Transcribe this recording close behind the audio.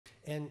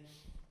And,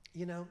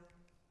 you know,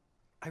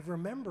 I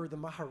remember the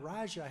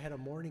Maharaja had a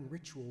morning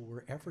ritual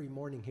where every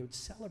morning he would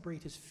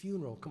celebrate his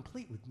funeral,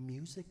 complete with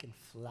music and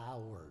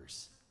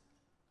flowers.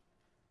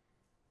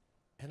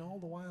 And all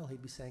the while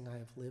he'd be saying, I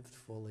have lived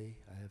fully,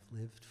 I have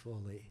lived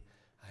fully,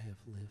 I have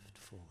lived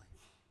fully.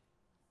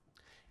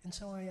 And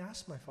so I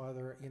asked my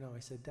father, you know, I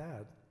said,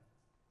 Dad,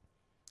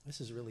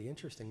 this is really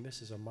interesting.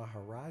 This is a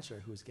Maharaja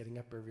who's getting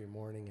up every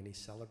morning and he's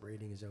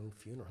celebrating his own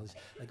funeral.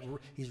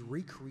 He's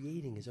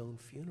recreating his own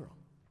funeral.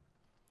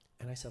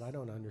 And I said, I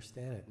don't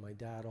understand it. My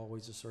dad,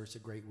 always a source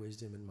of great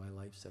wisdom in my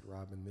life, said,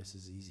 Robin, this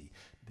is easy.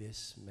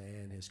 This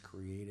man has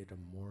created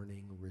a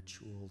morning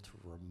ritual to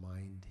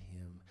remind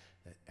him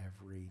that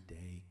every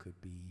day could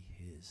be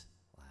his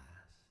last.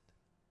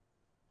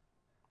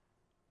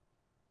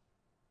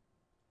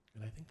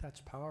 And I think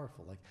that's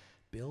powerful, like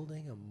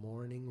building a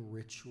morning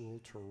ritual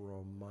to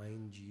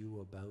remind you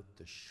about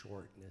the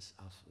shortness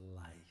of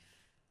life.